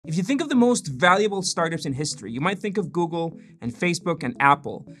If you think of the most valuable startups in history, you might think of Google and Facebook and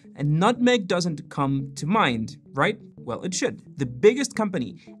Apple, and nutmeg doesn't come to mind, right? Well, it should. The biggest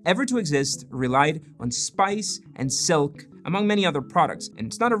company ever to exist relied on spice and silk, among many other products. And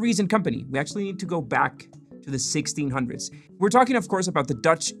it's not a recent company. We actually need to go back to the 1600s. We're talking, of course, about the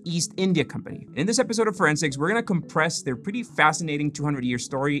Dutch East India Company. In this episode of Forensics, we're gonna compress their pretty fascinating 200-year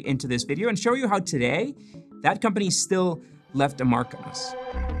story into this video and show you how today that company still left a mark on us.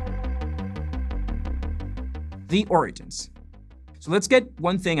 The origins. So let's get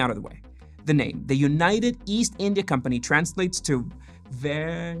one thing out of the way. The name, the United East India Company, translates to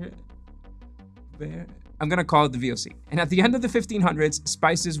I'm gonna call it the VOC. And at the end of the 1500s,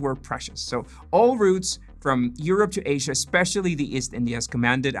 spices were precious. So all routes from Europe to Asia, especially the East Indias,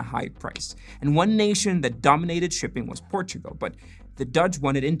 commanded a high price. And one nation that dominated shipping was Portugal, but the Dutch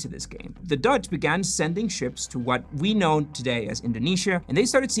wanted into this game. The Dutch began sending ships to what we know today as Indonesia, and they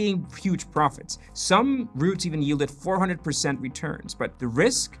started seeing huge profits. Some routes even yielded 400% returns, but the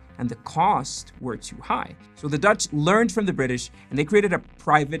risk and the cost were too high. So the Dutch learned from the British, and they created a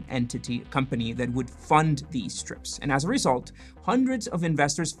private entity company that would fund these trips. And as a result, hundreds of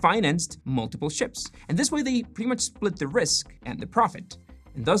investors financed multiple ships. And this way they pretty much split the risk and the profit.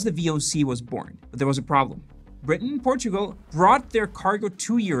 And thus the VOC was born. But there was a problem. Britain and Portugal brought their cargo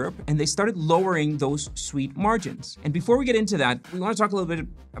to Europe, and they started lowering those sweet margins. And before we get into that, we want to talk a little bit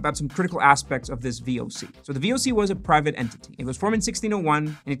about some critical aspects of this VOC. So the VOC was a private entity. It was formed in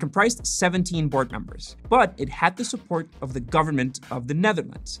 1601, and it comprised 17 board members. But it had the support of the government of the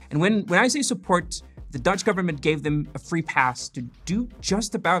Netherlands. And when I say support, the Dutch government gave them a free pass to do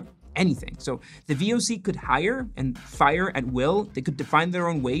just about anything. So the VOC could hire and fire at will. They could define their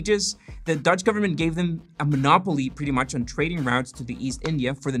own wages. The Dutch government gave them a monopoly pretty much on trading routes to the East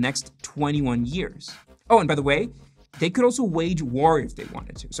India for the next 21 years. Oh, and by the way, they could also wage war if they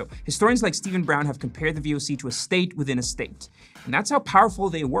wanted to. So historians like Stephen Brown have compared the VOC to a state within a state. And that's how powerful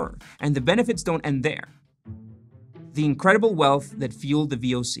they were. And the benefits don't end there. The incredible wealth that fueled the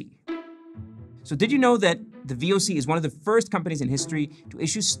VOC. So did you know that the VOC is one of the first companies in history to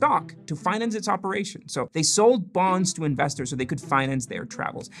issue stock to finance its operation? So they sold bonds to investors so they could finance their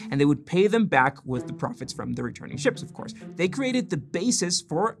travels, and they would pay them back with the profits from the returning ships, of course. They created the basis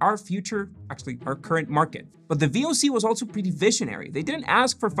for our future, actually our current market. But the VOC was also pretty visionary. They didn't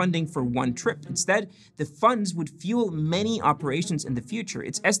ask for funding for one trip. Instead, the funds would fuel many operations in the future.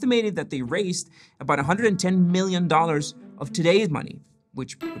 It's estimated that they raised about $110 million of today's money,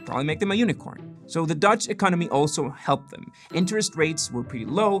 which would probably make them a unicorn. So the Dutch economy also helped them. Interest rates were pretty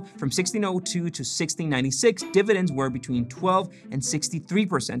low. From 1602 to 1696, dividends were between 12 and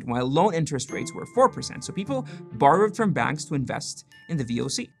 63%, while loan interest rates were 4%. So people borrowed from banks to invest in the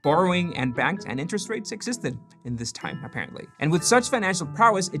VOC. Borrowing and banks and interest rates existed in this time, apparently. And with such financial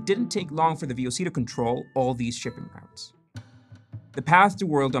prowess, it didn't take long for the VOC to control all these shipping routes. The path to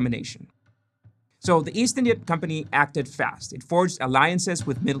world domination. So the East India Company acted fast. It forged alliances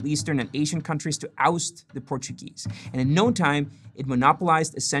with Middle Eastern and Asian countries to oust the Portuguese. And in no time, it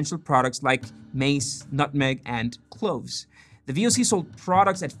monopolized essential products like mace, nutmeg, and cloves. The VOC sold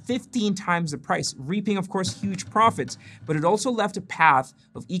products at 15 times the price, reaping, of course, huge profits, but it also left a path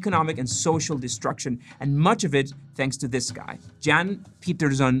of economic and social destruction, and much of it thanks to this guy, Jan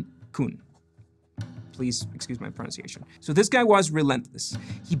Pieterszoon Koen. Please excuse my pronunciation. So this guy was relentless.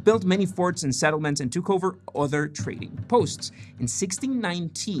 He built many forts and settlements and took over other trading posts. In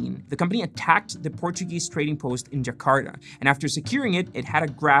 1619, the company attacked the Portuguese trading post in Jakarta, and after securing it, it had a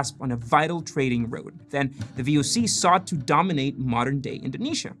grasp on a vital trading road. Then the VOC sought to dominate modern-day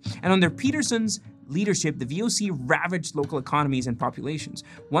Indonesia. And under Pieterszoon's leadership, the VOC ravaged local economies and populations.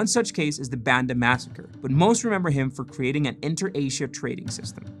 One such case is the Banda Massacre, but most remember him for creating an inter-Asia trading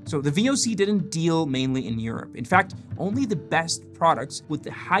system. So the VOC didn't deal mainly in Europe. In fact, only the best products with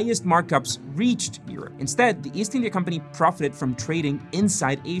the highest markups reached Europe. Instead, the East India Company profited from trading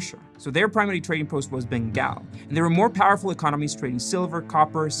inside Asia. So their primary trading post was Bengal, and there were more powerful economies trading silver,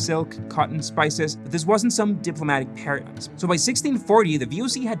 copper, silk, cotton, spices, but this wasn't some diplomatic paradise. So by 1640, the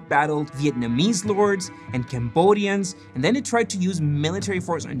VOC had battled Vietnamese lords and Cambodians, and then it tried to use military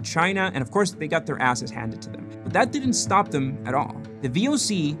force on China, and of course they got their asses handed to them. But that didn't stop them at all. The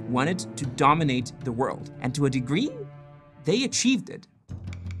VOC wanted to dominate the world, and to a degree, they achieved it.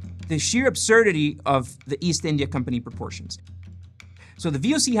 The sheer absurdity of the East India Company proportions. So the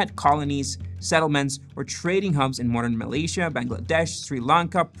VOC had colonies settlements, or trading hubs in modern Malaysia, Bangladesh, Sri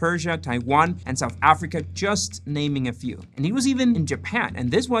Lanka, Persia, Taiwan, and South Africa, just naming a few. And he was even in Japan, and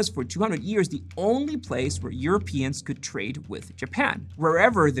this was for 200 years the only place where Europeans could trade with Japan.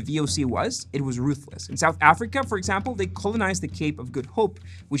 Wherever the VOC was, it was ruthless. In South Africa, for example, they colonized the Cape of Good Hope,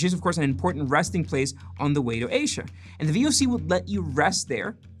 which is of course an important resting place on the way to Asia. And the VOC would let you rest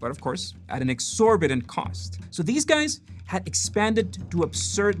there, but of course at an exorbitant cost. So these guys had expanded to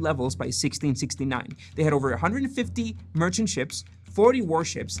absurd levels by 1669. They had over 150 merchant ships, 40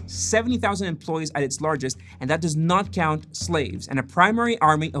 warships, 70,000 employees at its largest, and that does not count slaves, and a primary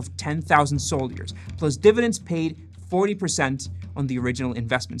army of 10,000 soldiers, plus dividends paid 40% on the original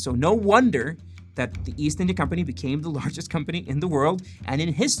investment. So no wonder that the East India Company became the largest company in the world and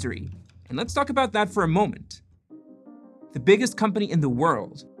in history. And let's talk about that for a moment. The biggest company in the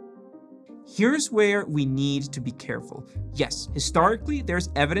world. Here's where we need to be careful. Yes, historically, there's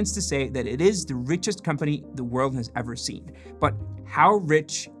evidence to say that it is the richest company the world has ever seen. But how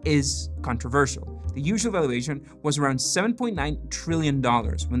rich is controversial. The usual valuation was around $7.9 trillion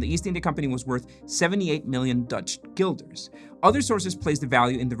when the East India Company was worth 78 million Dutch guilders. Other sources place the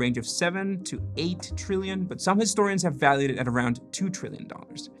value in the range of 7 to 8 trillion, but some historians have valued it at around $2 trillion.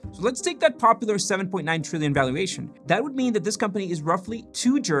 So let's take that popular 7.9 trillion valuation. That would mean that this company is roughly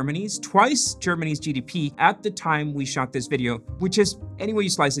twice Germany's GDP at the time we shot this video, which is, any way you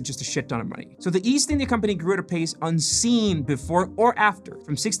slice it, just a shit ton of money. So the East India Company grew at a pace unseen before or after.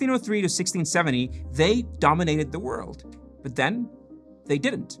 From 1603 to 1670, they dominated the world. But then, they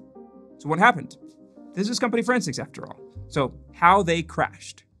didn't. So what happened? This is company forensics after all. So how they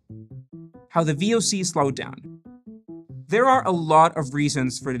crashed. How the VOC slowed down. There are a lot of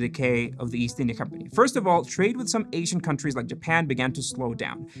reasons for the decay of the East India Company. First of all, trade with some Asian countries like Japan began to slow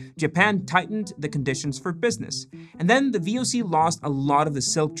down. Japan tightened the conditions for business. And then the VOC lost a lot of the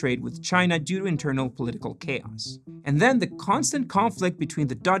silk trade with China due to internal political chaos. And then the constant conflict between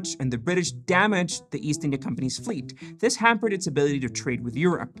the Dutch and the British damaged the East India Company's fleet. This hampered its ability to trade with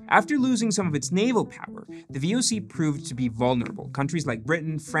Europe. After losing some of its naval power, the VOC proved to be vulnerable. Countries like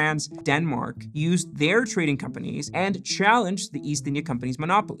Britain, France, Denmark used their trading companies and challenged the East India Company's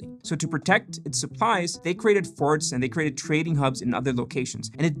monopoly. So to protect its supplies, they created forts and they created trading hubs in other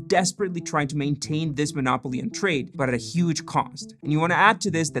locations. And it desperately tried to maintain this monopoly on trade, but at a huge cost. And you want to add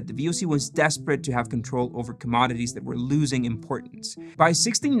to this that the VOC was desperate to have control over commodities that were losing importance. By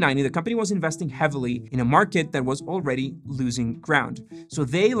 1690, the company was investing heavily in a market that was already losing ground. So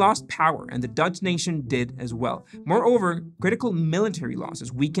they lost power, and the Dutch nation did as well. Moreover, critical military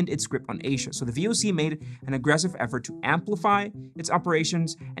losses weakened its grip on Asia. So the VOC made an aggressive effort to amplify its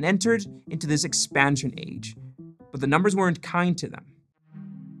operations and entered into this expansion age. But the numbers weren't kind to them.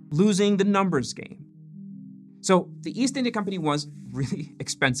 Losing the numbers game. So the East India Company was really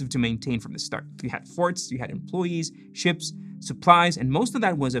expensive to maintain from the start. You had forts, you had employees, ships, supplies, and most of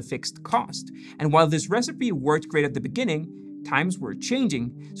that was a fixed cost. And while this recipe worked great at the beginning, times were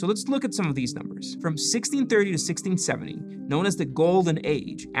changing, so let's look at some of these numbers. From 1630 to 1670, known as the Golden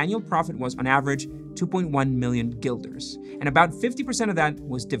Age, annual profit was on average 2.1 million guilders, and about 50% of that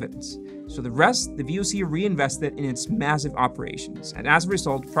was dividends. So the rest, the VOC reinvested in its massive operations, and as a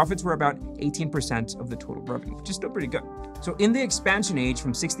result, profits were about 18% of the total revenue, which is still pretty good. So in the expansion age from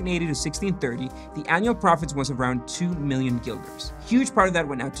 1680 to 1630, the annual profits was around 2 million guilders. Huge part of that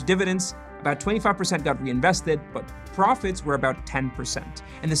went out to dividends. About 25% got reinvested, but profits were about 10%.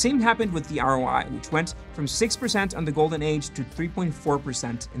 And the same happened with the ROI, which went from 6% on the Golden Age to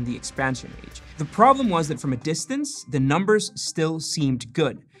 3.4% in the Expansion Age. The problem was that from a distance, the numbers still seemed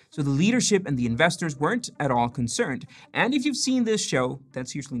good. So the leadership and the investors weren't at all concerned. And if you've seen this show,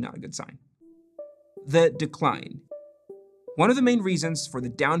 that's usually not a good sign. The decline. One of the main reasons for the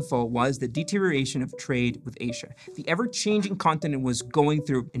downfall was the deterioration of trade with Asia. The ever-changing continent was going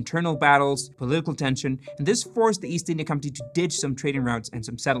through internal battles, political tension, and this forced the East India Company to ditch some trading routes and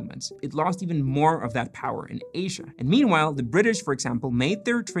some settlements. It lost even more of that power in Asia. And meanwhile, the British, for example, made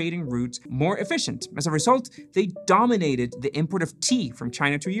their trading routes more efficient. As a result, they dominated the import of tea from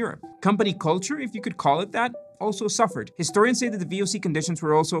China to Europe. Company culture, if you could call it that, also suffered. Historians say that the VOC conditions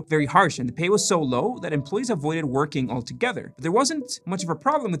were also very harsh and the pay was so low that employees avoided working altogether. But there wasn't much of a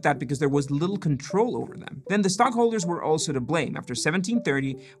problem with that because there was little control over them. Then the stockholders were also to blame. After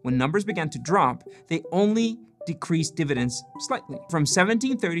 1730, when numbers began to drop, they only decreased dividends slightly. From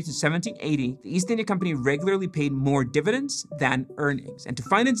 1730 to 1780, the East India Company regularly paid more dividends than earnings. And to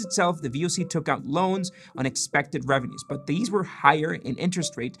finance itself, the VOC took out loans on expected revenues, but these were higher in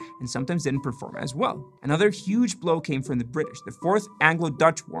interest rate and sometimes didn't perform as well. Another huge blow came from the British. The Fourth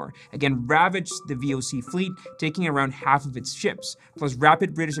Anglo-Dutch War again ravaged the VOC fleet, taking around half of its ships. Plus,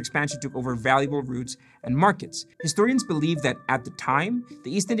 rapid British expansion took over valuable routes and markets. Historians believe that at the time,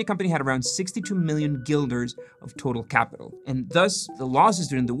 the East India Company had around 62 million guilders of total capital, and thus the losses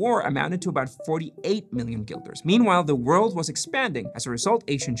during the war amounted to about 48 million guilders. Meanwhile, the world was expanding. As a result,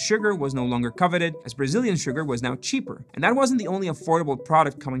 Asian sugar was no longer coveted, as Brazilian sugar was now cheaper. And that wasn't the only affordable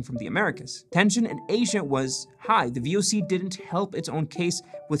product coming from the Americas. Tension in Asia was high. The VOC didn't help its own case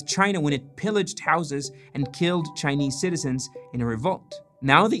with China when it pillaged houses and killed Chinese citizens in a revolt.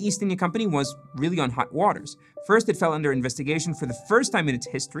 Now the East India Company was really on hot waters. First, it fell under investigation for the first time in its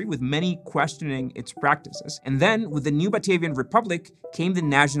history, with many questioning its practices. And then, with the new Batavian Republic, came the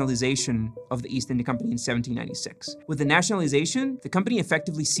nationalization of the East India Company in 1796. With the nationalization, the company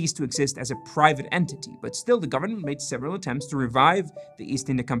effectively ceased to exist as a private entity, but still the government made several attempts to revive the East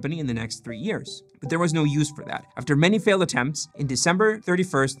India Company in the next 3 years. But there was no use for that. After many failed attempts, in December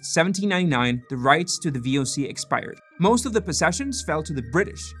 31st, 1799, the rights to the VOC expired. Most of the possessions fell to the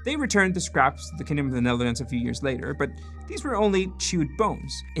British. They returned the scraps to the Kingdom of the Netherlands a few years later, but these were only chewed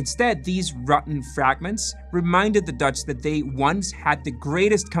bones. Instead, these rotten fragments reminded the Dutch that they once had the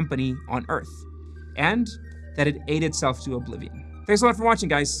greatest company on earth, and that it ate itself to oblivion. Thanks a lot for watching,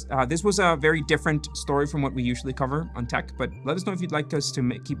 guys. This was a very different story from what we usually cover on tech, but let us know if you'd like us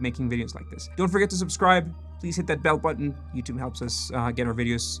to keep making videos like this. Don't forget to subscribe. Please hit that bell button. YouTube helps us get our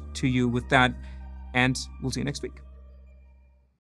videos to you with that, and we'll see you next week.